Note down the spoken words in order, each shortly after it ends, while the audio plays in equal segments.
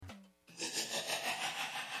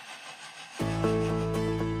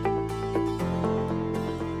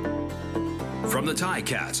From the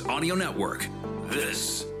Ticats Audio Network,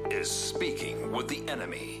 this is Speaking with the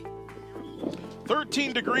Enemy.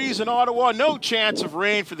 13 degrees in Ottawa, no chance of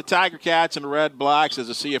rain for the Tiger Cats and Red Blacks as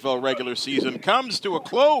the CFL regular season comes to a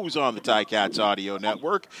close on the Ticats Audio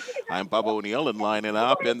Network. I'm Bubba O'Neill, and lining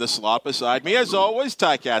up in the slot beside me, as always,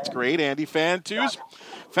 Ticats great Andy Fantus.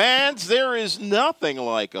 Fans, there is nothing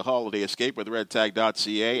like a holiday escape with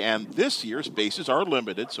redtag.ca, and this year spaces are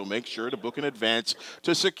limited, so make sure to book in advance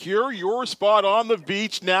to secure your spot on the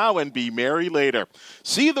beach now and be merry later.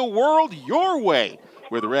 See the world your way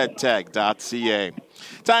with redtag.ca.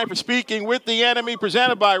 Time for Speaking with the Enemy,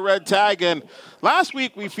 presented by Red Tag. And last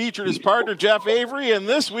week we featured his partner Jeff Avery, and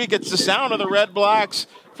this week it's the sound of the Red Blacks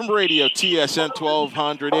from Radio TSN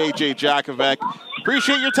 1200, AJ Jakovic.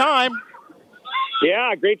 Appreciate your time.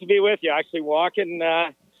 Yeah, great to be with you. Actually walking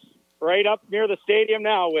right up near the stadium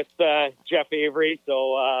now with Jeff Avery.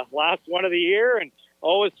 So last one of the year, and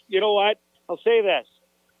always, you know what, I'll say this.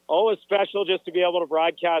 Always special just to be able to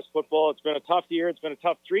broadcast football. It's been a tough year. It's been a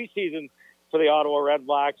tough 3 seasons for the Ottawa Red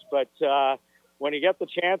Blacks. But when you get the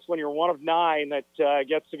chance, when you're one of 9 that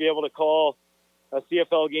gets to be able to call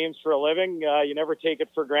CFL games for a living, you never take it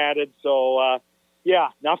for granted. So, yeah,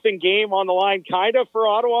 nothing game on the line kind of for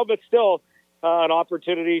Ottawa, but still an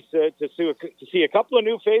opportunity to see a couple of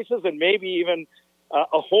new faces and maybe even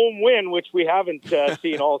a home win, which we haven't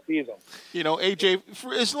seen all season. You know, AJ,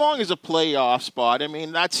 for as long as a playoff spot, I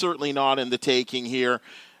mean, that's certainly not in the taking here.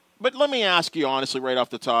 But let me ask you honestly right off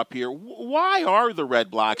the top here, why are the Red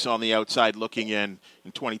Blacks on the outside looking in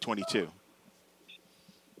 2022?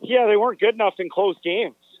 Yeah, they weren't good enough in close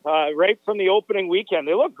games. Right from the opening weekend.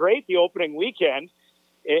 They looked great the opening weekend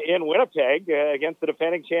in Winnipeg against the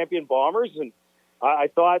defending champion Bombers, and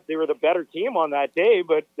I thought they were the better team on that day,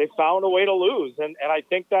 but they found a way to lose. And I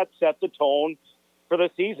think that set the tone for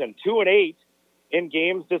the season. 2-8 in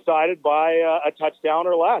games decided by a touchdown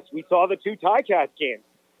or less. We saw the 2 Ticats games.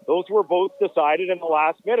 Those were both decided in the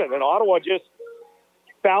last minute. And Ottawa just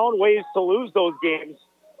found ways to lose those games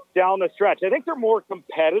down the stretch. I think they're more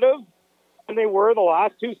competitive than they were the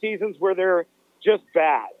last 2 seasons where they're just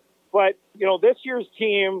bad. But, you know, this year's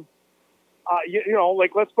team, you know,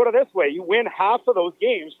 like, let's put it this way. You win half of those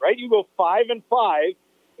games, right? You go 5-5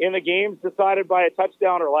 in the games decided by a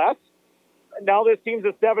touchdown or less. Now this team's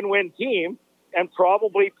a 7-win team and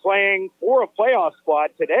probably playing for a playoff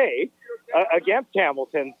spot today against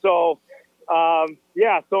Hamilton. So,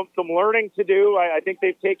 yeah, some learning to do. I think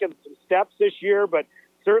they've taken some steps this year, but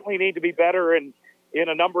certainly need to be better in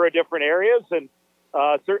a number of different areas. And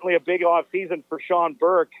certainly a big off season for Sean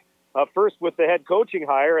Burke, first with the head coaching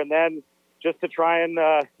hire, and then just to try and,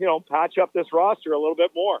 you know, patch up this roster a little bit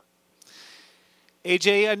more.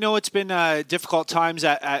 AJ, I know it's been difficult times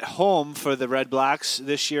at home for the Red Blacks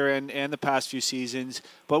this year and the past few seasons,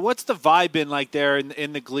 but what's the vibe been like there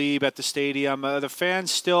in the Glebe at the stadium? Are the fans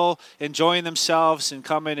still enjoying themselves and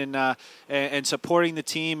coming and supporting the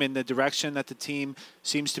team in the direction that the team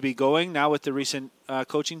seems to be going now with the recent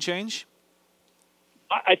coaching change?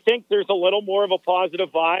 I think there's a little more of a positive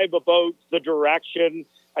vibe about the direction.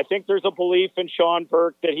 I think there's a belief in Sean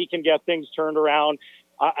Burke that he can get things turned around.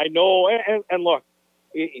 I know, and look,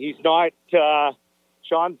 he's not,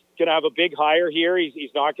 Sean's going to have a big hire here.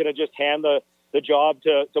 He's not going to just hand the job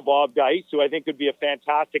to Bob Dice, who I think would be a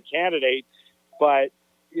fantastic candidate. But,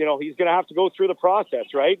 you know, he's going to have to go through the process,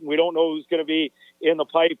 right? And we don't know who's going to be in the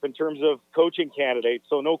pipe in terms of coaching candidates.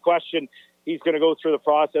 So no question he's going to go through the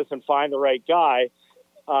process and find the right guy.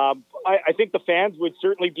 I think the fans would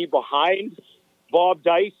certainly be behind Bob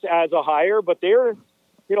Dice as a hire, but they're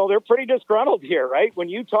pretty disgruntled here, right? When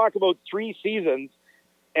you talk about 3 seasons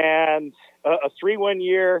and a 3-win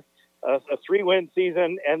year, a 3-win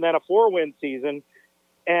season, and then a 4-win season,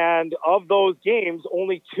 and of those games,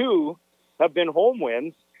 only 2 have been home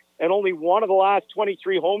wins, and only one of the last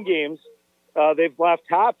 23 home games they've left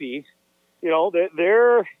happy. You know,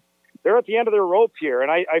 they're at the end of their rope here, and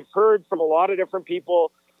I've heard from a lot of different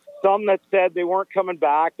people, some that said they weren't coming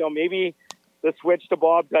back. Now, maybe the switch to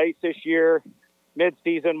Bob Dice this year,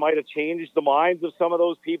 mid-season, might have changed the minds of some of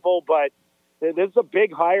those people, but this is a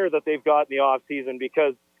big hire that they've got in the off-season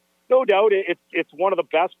because no doubt it's one of the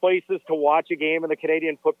best places to watch a game in the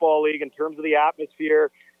Canadian Football League in terms of the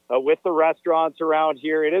atmosphere with the restaurants around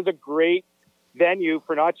here. It is a great venue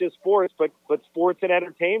for not just sports, but sports and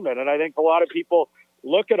entertainment. And I think a lot of people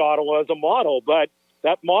look at Ottawa as a model, but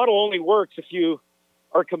that model only works if you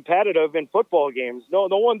are competitive in football games. No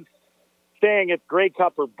one's saying it's Grey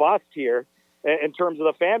Cup or bust here in terms of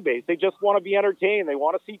the fan base. They just want to be entertained. They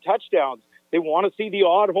want to see touchdowns. They want to see the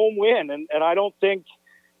odd home win. And I don't think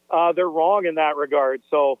they're wrong in that regard.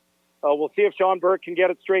 So we'll see if Sean Burke can get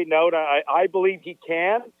it straightened out. I believe he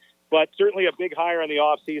can, but certainly a big hire in the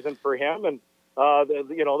offseason for him. And,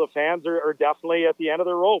 the fans are definitely at the end of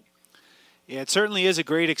their rope. Yeah, it certainly is a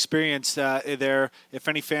great experience there if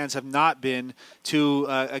any fans have not been to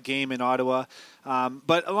a game in Ottawa.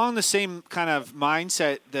 But along the same kind of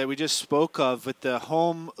mindset that we just spoke of with the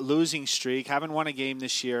home losing streak, haven't won a game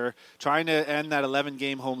this year, trying to end that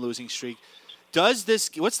 11-game home losing streak, what's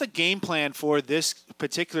the game plan for this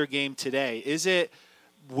particular game today? Is it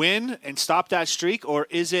win and stop that streak, or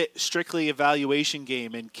is it strictly evaluation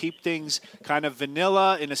game and keep things kind of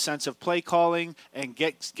vanilla in a sense of play calling and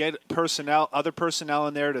get other personnel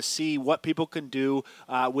in there to see what people can do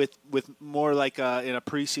with more like in a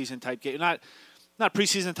preseason type game, not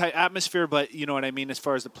preseason type atmosphere, but you know what I mean as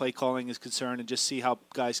far as the play calling is concerned, and just see how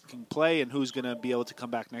guys can play and who's going to be able to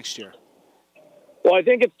come back next year. Well, I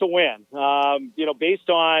think it's to win. Based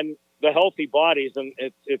on the healthy bodies, and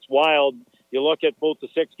it's wild. You look at both the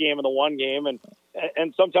 6 game and the 1 game,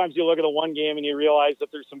 and sometimes you look at the 1 game and you realize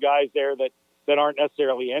that there's some guys there that aren't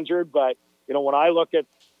necessarily injured. But, when I look at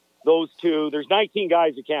those 2, there's 19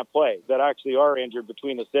 guys that can't play that actually are injured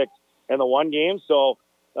between the 6 and the 1 game. So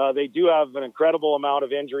they do have an incredible amount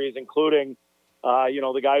of injuries, including,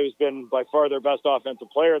 the guy who's been by far their best offensive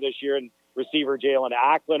player this year, and receiver Jalen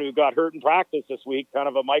Acklin, who got hurt in practice this week, kind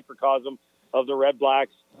of a microcosm of the Red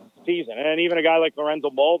Blacks season. And even a guy like Lorenzo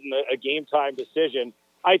Bolden, a game-time decision,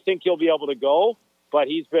 I think he'll be able to go, but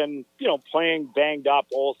he's been, playing banged up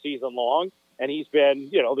all season long, and he's been,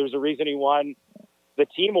 there's a reason he won the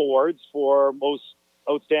team awards for most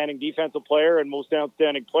outstanding defensive player and most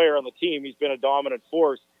outstanding player on the team. He's been a dominant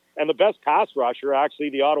force and the best pass rusher, actually,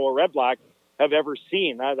 the Ottawa Red Blacks have ever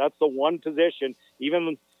seen. That's the one position,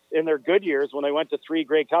 even in their good years when they went to 3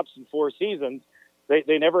 Grey Cups in 4 seasons,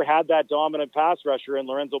 they never had that dominant pass rusher, and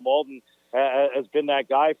Lorenzo Bolden has been that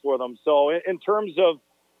guy for them. So in terms of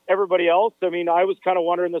everybody else, I mean, I was kind of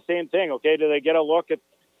wondering the same thing. Okay, do they get a look at,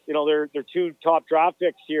 their 2 top draft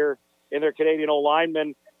picks here in their Canadian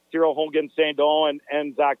O-linemen, Cyril Hogan-Saint-Don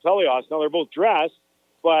and Zach Pelios? Now, they're both dressed,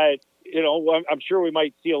 but, I'm sure we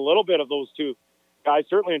might see a little bit of those 2 guys.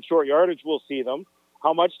 Certainly in short yardage, we'll see them.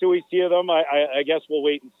 How much do we see of them? I guess we'll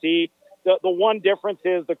wait and see. The one difference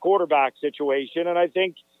is the quarterback situation, and I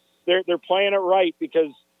think they're playing it right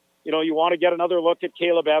because, you want to get another look at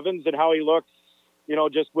Caleb Evans and how he looks,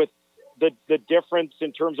 just with the difference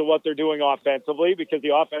in terms of what they're doing offensively, because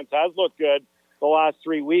the offense has looked good the last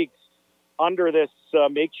 3 weeks under this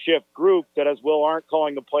makeshift group that has Will Arndt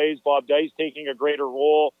calling the plays, Bob Dice taking a greater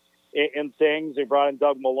role in things. They brought in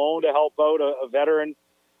Doug Malone to help out, a veteran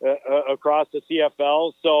across the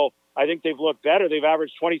CFL. So I think they've looked better. They've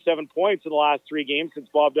averaged 27 points in the last 3 games since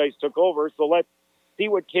Bob Dice took over. So let's see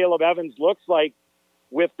what Caleb Evans looks like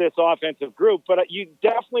with this offensive group. But you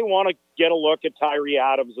definitely want to get a look at Tyree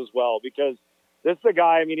Adams as well, because this is a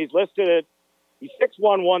guy, I mean, he's listed at, he's 6'1",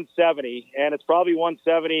 170, and it's probably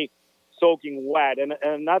 170 soaking wet.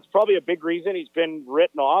 And that's probably a big reason he's been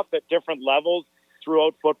written off at different levels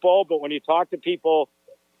throughout football. But when you talk to people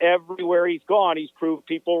everywhere he's gone, he's proved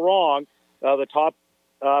people wrong. The top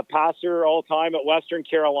passer all time at Western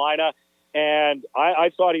Carolina. And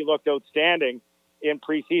I thought he looked outstanding in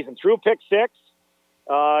preseason. Threw pick 6.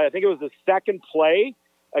 I think it was the second play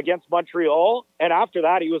against Montreal. And after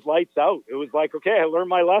that, he was lights out. It was like, okay, I learned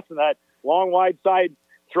my lesson. That long wide side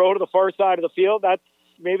throw to the far side of the field, that's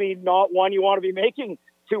maybe not one you want to be making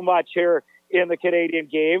too much here in the Canadian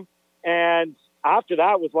game. And after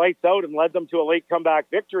that was lights out and led them to a late comeback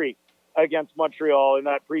victory against Montreal in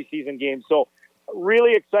that preseason game. So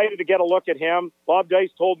really excited to get a look at him. Bob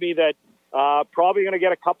Dice told me that probably going to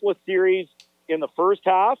get a couple of series in the first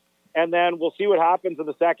half, and then we'll see what happens in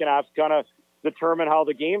the second half to kind of determine how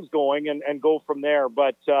the game's going and go from there.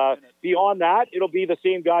 But beyond that, it'll be the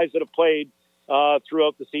same guys that have played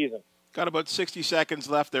throughout the season. Got about 60 seconds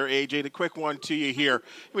left there, AJ. The quick one to you here.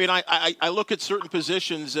 I mean, I look at certain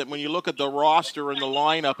positions that when you look at the roster and the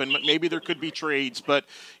lineup, and maybe there could be trades, but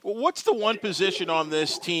what's the one position on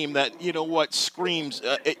this team that, screams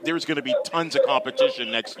there's going to be tons of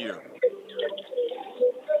competition next year?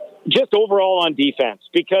 Just overall on defense,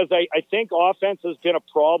 because I think offense has been a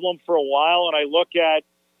problem for a while, and I look at,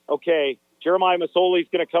 okay, Jeremiah Masoli's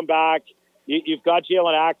going to come back. You've got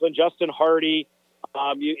Jalen Acklin, Justin Hardy.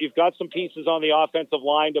 You've got some pieces on the offensive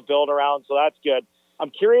line to build around, so that's good.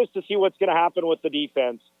 I'm curious to see what's going to happen with the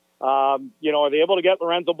defense. Are they able to get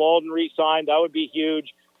Lorenzo Bolden re-signed? That would be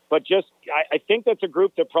huge. But I think that's a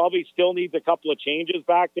group that probably still needs a couple of changes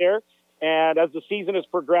back there. And as the season has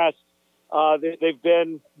progressed, they've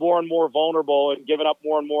been more and more vulnerable and given up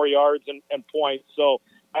more and more yards and points. So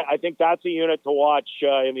I think that's a unit to watch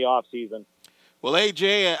in the offseason. Well,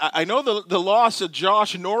 AJ, I know the loss of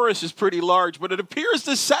Josh Norris is pretty large, but it appears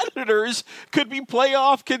the Senators could be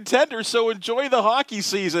playoff contenders, so enjoy the hockey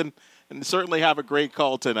season and certainly have a great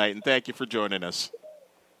call tonight, and thank you for joining us.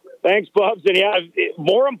 Thanks, Bubs. And yeah,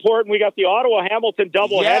 more important, we got the Ottawa-Hamilton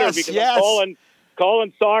doubleheader because I'm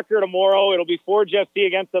calling soccer tomorrow. It'll be Forge FC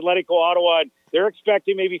against Atletico Ottawa, and they're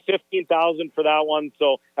expecting maybe 15,000 for that one.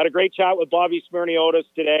 So had a great chat with Bobby Smyrniotis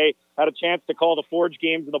today. Had a chance to call the Forge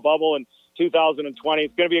games in the bubble in 2020.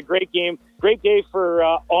 It's going to be a great game, great day for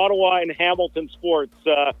Ottawa and Hamilton sports,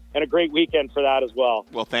 and a great weekend for that as well.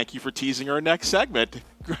 Well, thank you for teasing our next segment.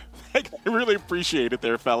 I really appreciate it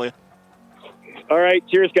there, fella. All right.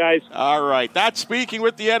 Cheers, guys. All right. That's Speaking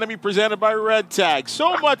with the Enemy presented by Red Tag.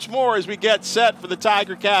 So much more as we get set for the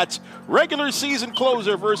Tiger Cats regular season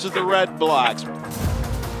closer versus the Red Blacks.